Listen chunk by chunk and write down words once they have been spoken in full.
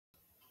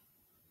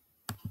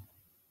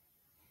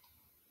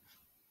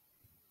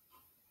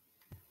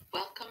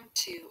Welcome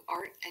to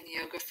Art and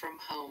Yoga from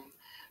Home,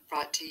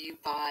 brought to you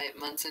by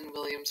Munson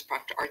Williams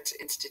Proctor Arts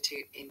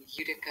Institute in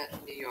Utica,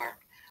 New York.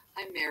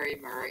 I'm Mary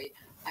Murray.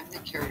 I'm the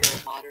curator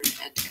of modern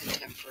and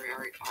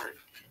contemporary art.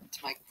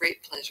 It's my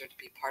great pleasure to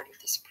be part of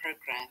this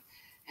program,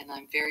 and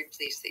I'm very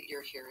pleased that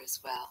you're here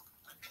as well.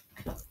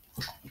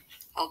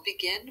 I'll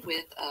begin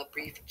with a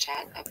brief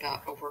chat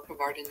about a work of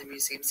art in the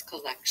museum's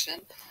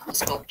collection, a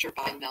sculpture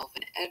by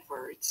Melvin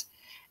Edwards,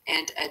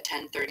 and at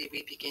 10:30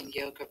 we begin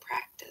yoga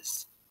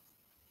practice.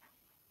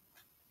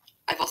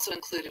 I've also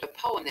included a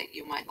poem that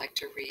you might like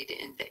to read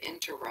in the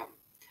interim.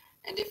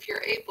 And if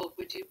you're able,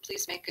 would you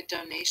please make a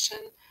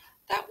donation?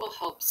 That will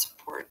help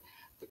support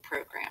the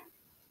program.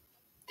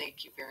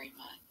 Thank you very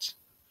much.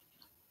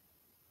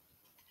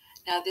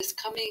 Now, this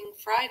coming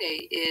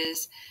Friday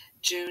is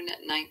June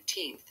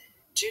 19th,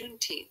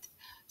 Juneteenth,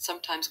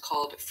 sometimes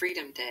called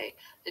Freedom Day,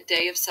 a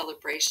day of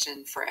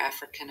celebration for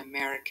African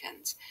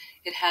Americans.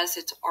 It has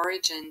its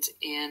origins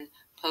in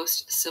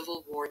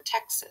post-Civil War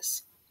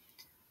Texas.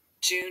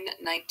 June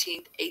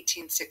 19,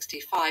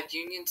 1865,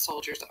 Union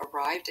soldiers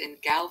arrived in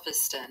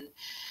Galveston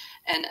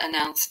and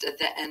announced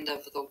the end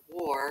of the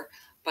war,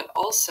 but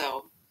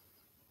also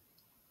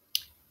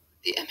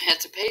the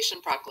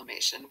Emancipation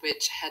Proclamation,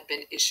 which had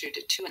been issued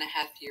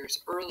 2.5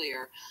 years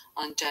earlier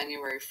on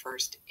January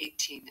 1st,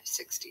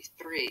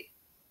 1863.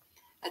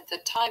 At the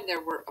time, there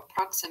were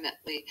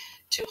approximately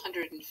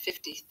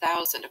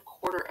 250,000,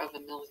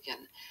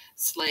 250,000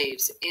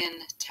 slaves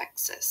in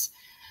Texas.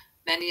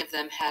 Many of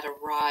them had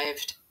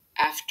arrived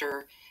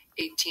after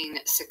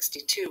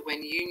 1862,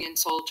 when Union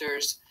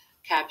soldiers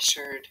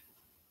captured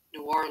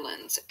New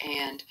Orleans,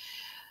 and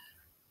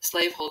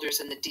slaveholders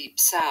in the Deep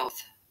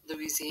South,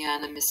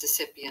 Louisiana,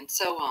 Mississippi, and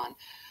so on,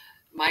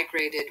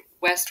 migrated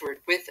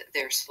westward with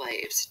their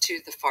slaves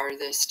to the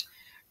farthest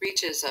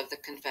reaches of the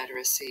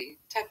Confederacy,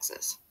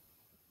 Texas.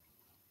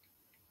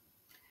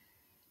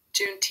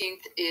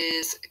 Juneteenth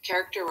is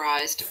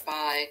characterized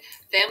by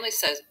family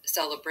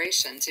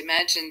celebrations.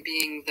 Imagine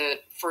being the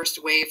first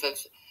wave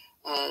of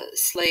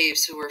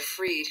slaves who were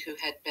freed, who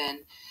had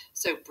been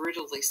so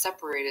brutally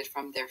separated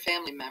from their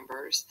family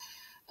members.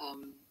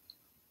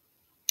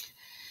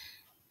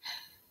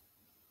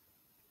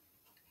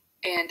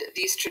 And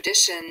these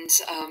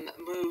traditions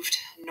moved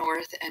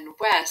north and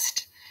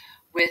west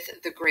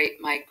with the Great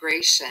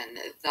Migration,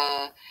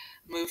 the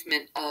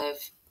movement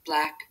of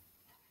Black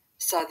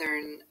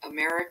Southern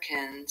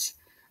Americans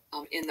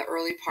in the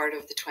early part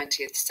of the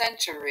 20th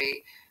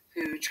century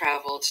who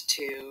traveled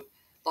to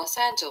Los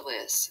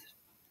Angeles,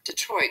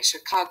 Detroit,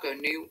 Chicago,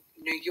 New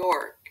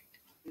York,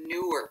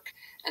 Newark,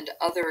 and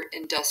other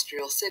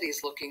industrial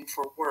cities looking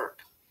for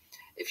work.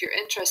 If you're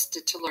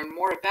interested to learn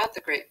more about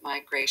the Great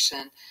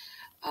Migration,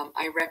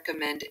 I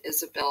recommend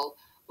Isabel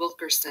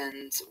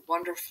Wilkerson's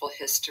wonderful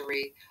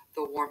history,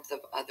 The Warmth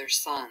of Other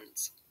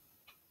Suns.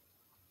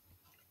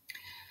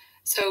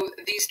 So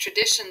these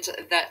traditions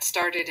that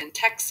started in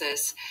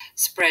Texas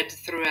spread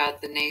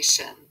throughout the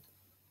nation,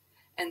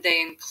 and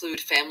they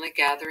include family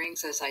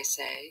gatherings, as I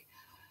say,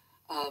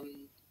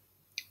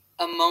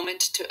 a moment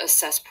to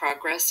assess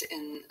progress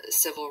in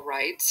civil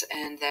rights,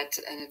 and that's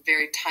a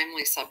very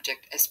timely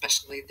subject,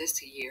 especially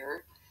this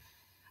year,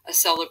 a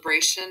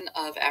celebration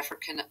of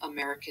African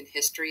American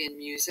history and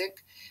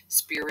music,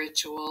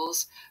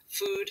 spirituals,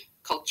 food,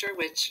 culture,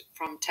 which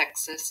from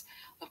Texas,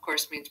 of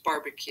course, means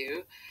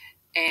barbecue,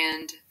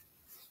 and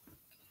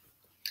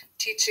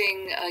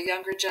teaching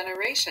younger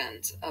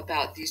generations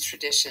about these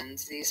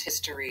traditions, these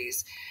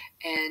histories,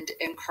 and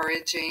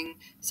encouraging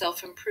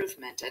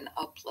self-improvement and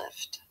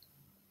uplift.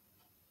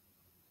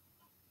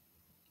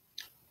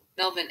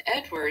 Melvin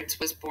Edwards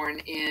was born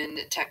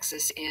in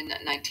Texas in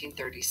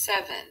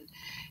 1937.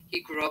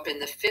 He grew up in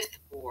the 5th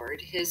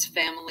Ward. His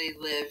family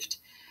lived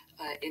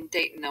in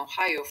Dayton,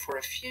 Ohio for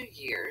a few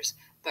years,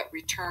 but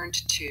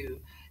returned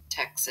to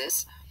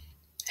Texas.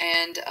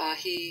 And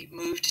he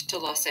moved to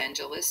Los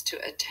Angeles to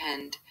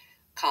attend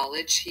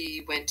college.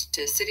 He went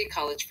to City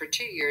College for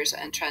 2 years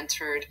and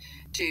transferred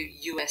to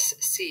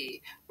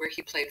USC, where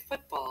he played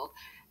football,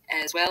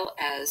 as well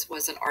as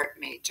was an art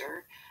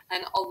major.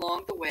 And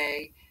along the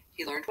way,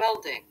 he learned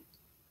welding.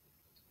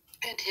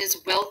 And his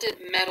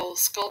welded metal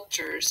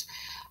sculptures,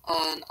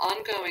 an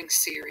ongoing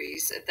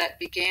series that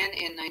began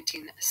in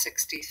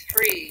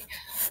 1963,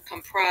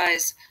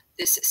 comprise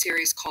this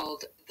series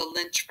called The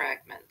Lynch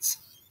Fragments.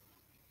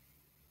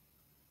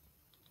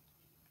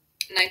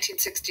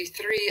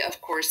 1963, of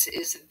course,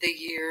 is the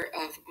year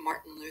of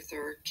Martin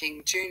Luther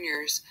King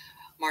Jr.'s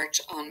March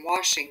on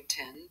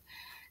Washington,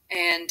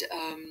 and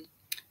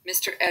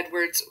Mr.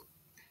 Edwards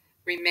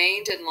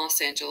remained in Los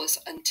Angeles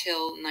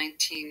until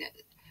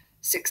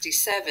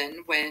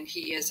 1967, when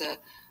he, as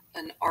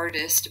an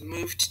artist,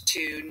 moved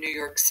to New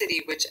York City,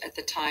 which at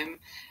the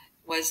time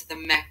was the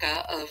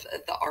mecca of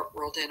the art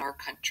world in our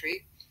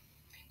country.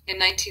 In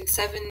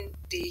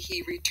 1970,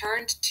 he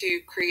returned to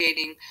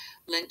creating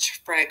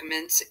lynch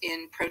fragments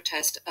in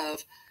protest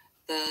of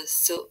the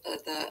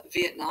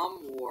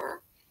Vietnam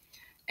War.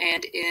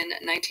 And in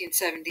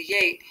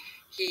 1978,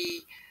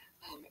 he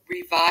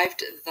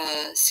revived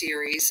the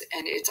series,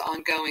 and it's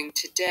ongoing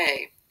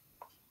today.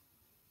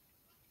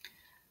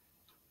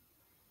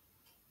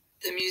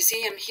 The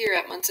museum here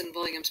at Munson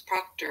Williams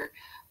Proctor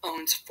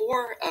owns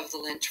 4 of the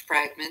Lynch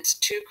fragments,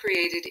 2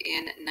 created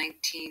in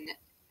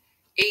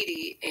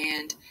 1980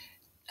 and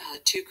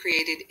 2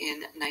 created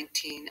in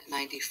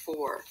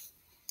 1994.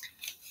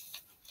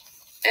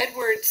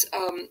 Edwards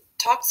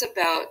talks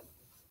about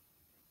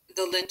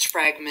the Lynch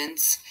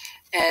fragments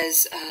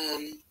as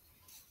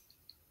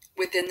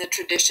within the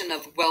tradition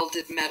of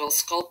welded metal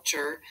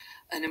sculpture,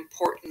 an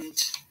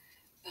important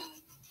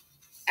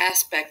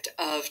aspect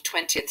of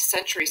 20th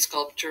century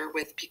sculpture,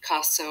 with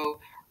Picasso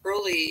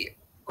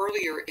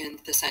earlier in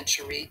the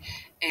century,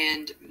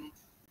 and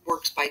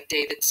works by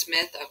David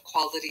Smith, A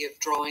Quality of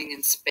Drawing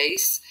in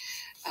Space.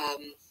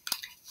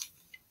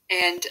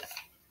 And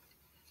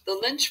the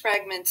Lynch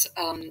fragments,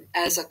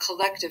 as a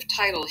collective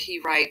title, he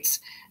writes,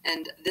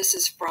 and this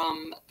is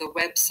from the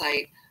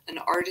website, an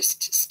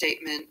artist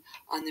statement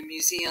on the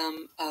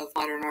Museum of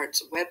Modern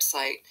Art's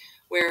website,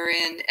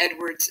 wherein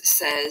Edwards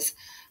says,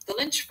 "The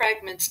Lynch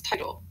fragments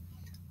title.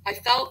 I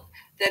felt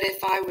that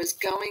if I was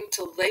going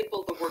to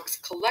label the works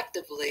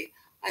collectively,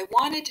 I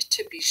wanted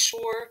to be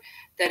sure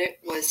that it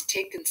was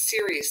taken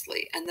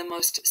seriously, and the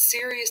most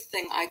serious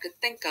thing I could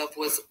think of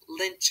was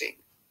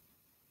lynching.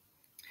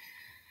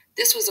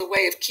 This was a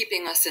way of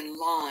keeping us in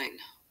line.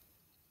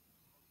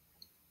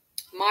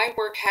 My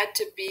work had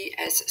to be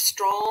as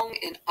strong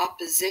in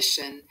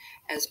opposition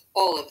as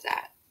all of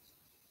that."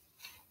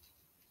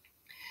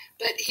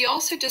 But he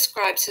also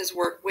describes his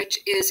work, which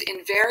is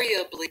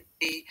invariably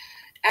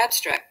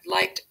abstract,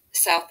 like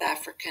South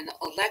African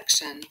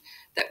Election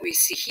that we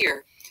see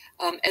here,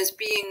 as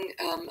being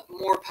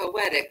more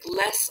poetic,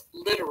 less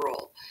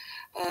literal.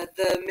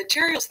 The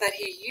materials that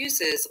he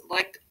uses,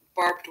 like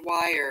barbed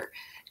wire,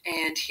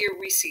 and here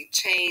we see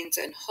chains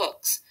and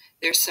hooks.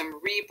 There's some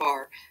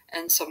rebar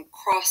and some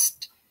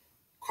crossed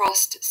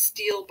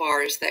steel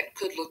bars that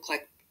could look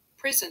like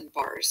prison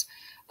bars.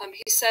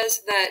 He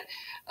says that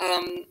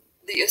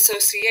the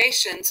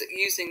associations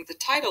using the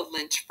title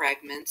Lynch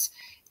fragments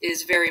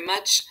is very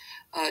much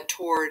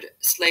toward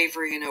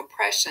slavery and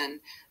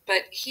oppression,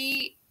 but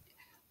he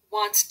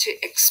wants to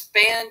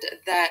expand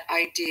that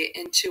idea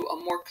into a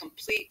more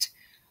complete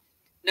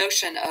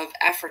notion of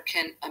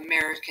African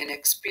American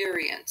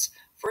experience.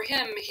 For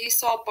him, he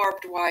saw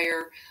barbed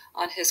wire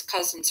on his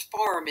cousin's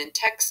farm in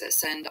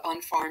Texas and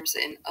on farms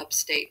in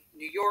upstate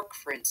New York,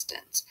 for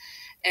instance.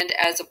 And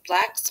as a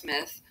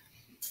blacksmith,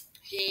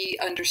 he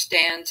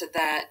understands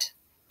that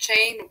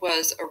chain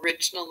was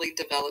originally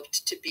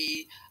developed to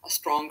be a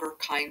stronger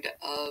kind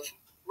of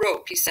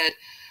rope. He said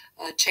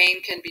a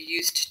chain can be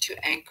used to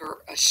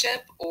anchor a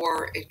ship,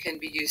 or it can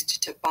be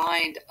used to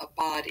bind a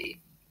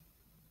body.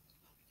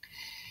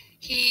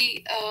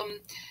 He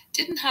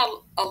didn't have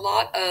a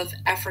lot of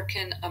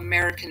African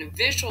American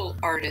visual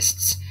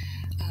artists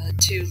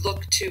to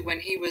look to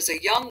when he was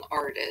a young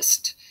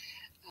artist.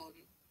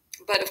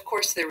 But of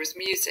course, there was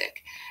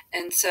music.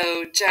 And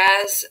so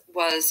jazz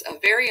was a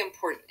very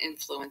important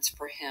influence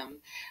for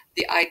him.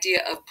 The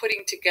idea of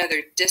putting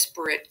together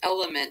disparate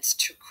elements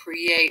to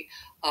create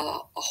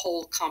a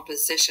whole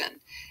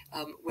composition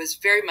was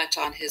very much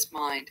on his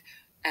mind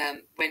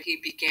when he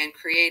began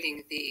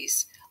creating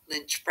these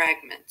Lynch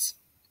fragments.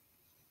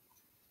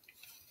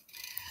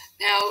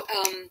 Now,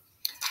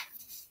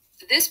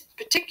 this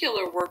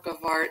particular work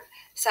of art,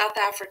 South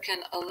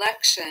African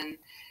Election,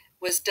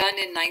 was done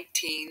in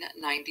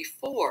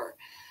 1994,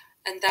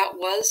 and that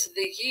was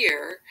the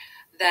year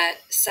that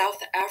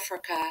South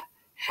Africa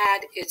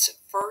had its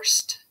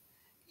first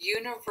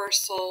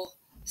universal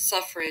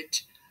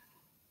suffrage.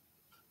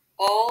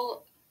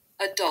 All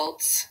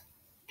adults,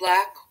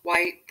 black,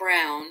 white,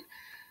 brown,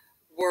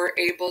 were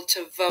able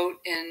to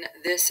vote in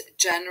this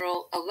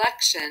general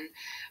election,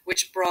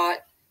 which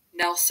brought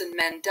Nelson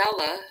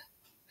Mandela,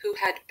 who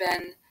had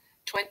been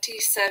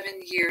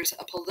 27 years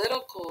a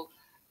political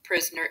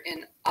prisoner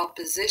in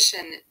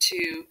opposition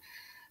to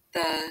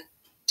the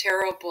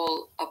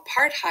terrible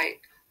apartheid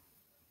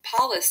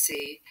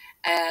policy,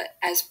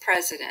 as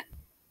president.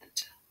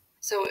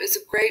 So it was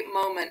a great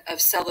moment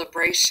of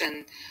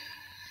celebration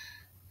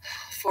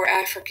for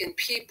African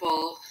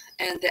people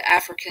and the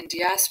African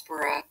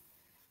diaspora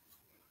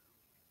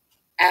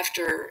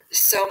after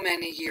so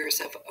many years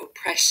of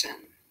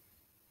oppression.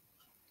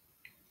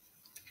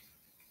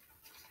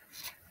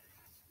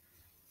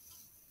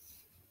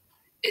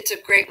 It's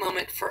a great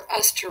moment for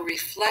us to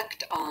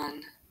reflect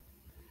on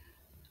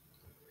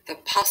the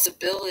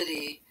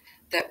possibility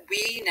that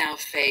we now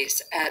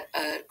face at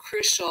a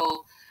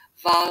crucial,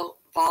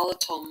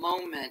 volatile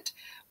moment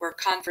where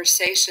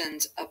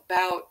conversations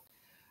about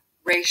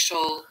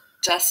racial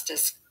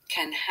justice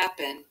can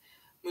happen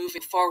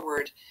moving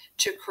forward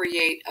to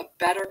create a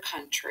better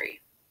country.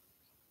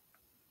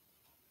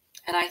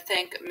 And I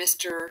thank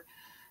Mr.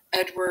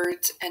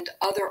 Edwards and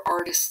other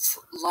artists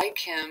like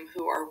him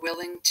who are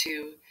willing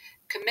to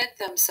commit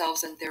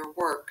themselves in their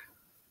work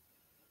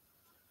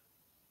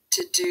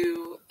to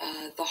do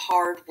the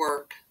hard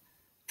work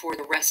for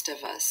the rest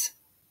of us.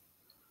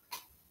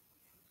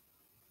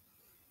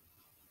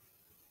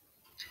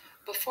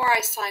 Before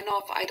I sign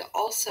off, I'd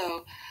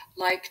also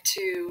like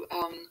to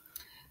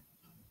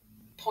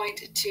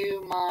point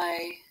to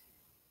my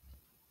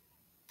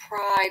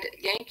Pride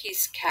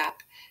Yankees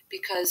cap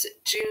because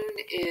June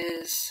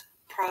is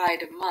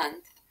Pride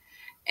Month,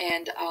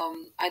 and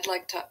I'd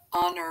like to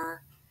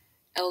honor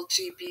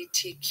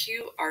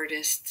LGBTQ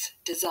artists,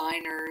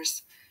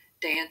 designers,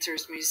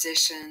 dancers,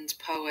 musicians,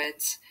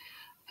 poets.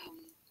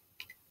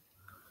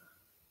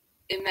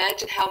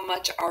 Imagine how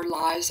much our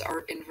lives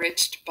are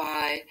enriched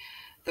by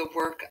the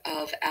work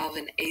of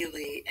Alvin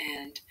Ailey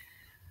and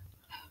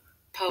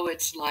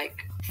poets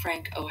like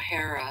Frank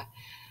O'Hara.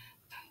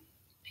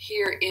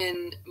 Here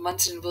in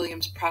Munson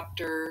Williams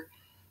Proctor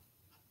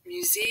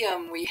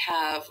Museum, we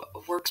have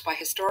works by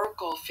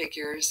historical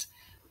figures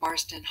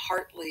Marston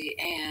Hartley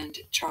and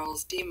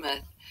Charles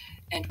Demuth,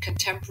 and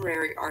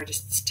contemporary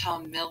artists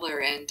Tom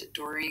Miller and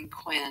Doreen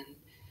Quinn.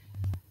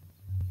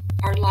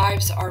 Our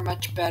lives are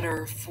much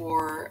better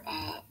for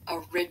a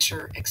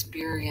richer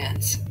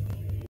experience.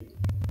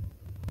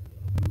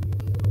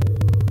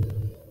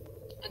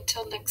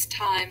 Until next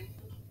time.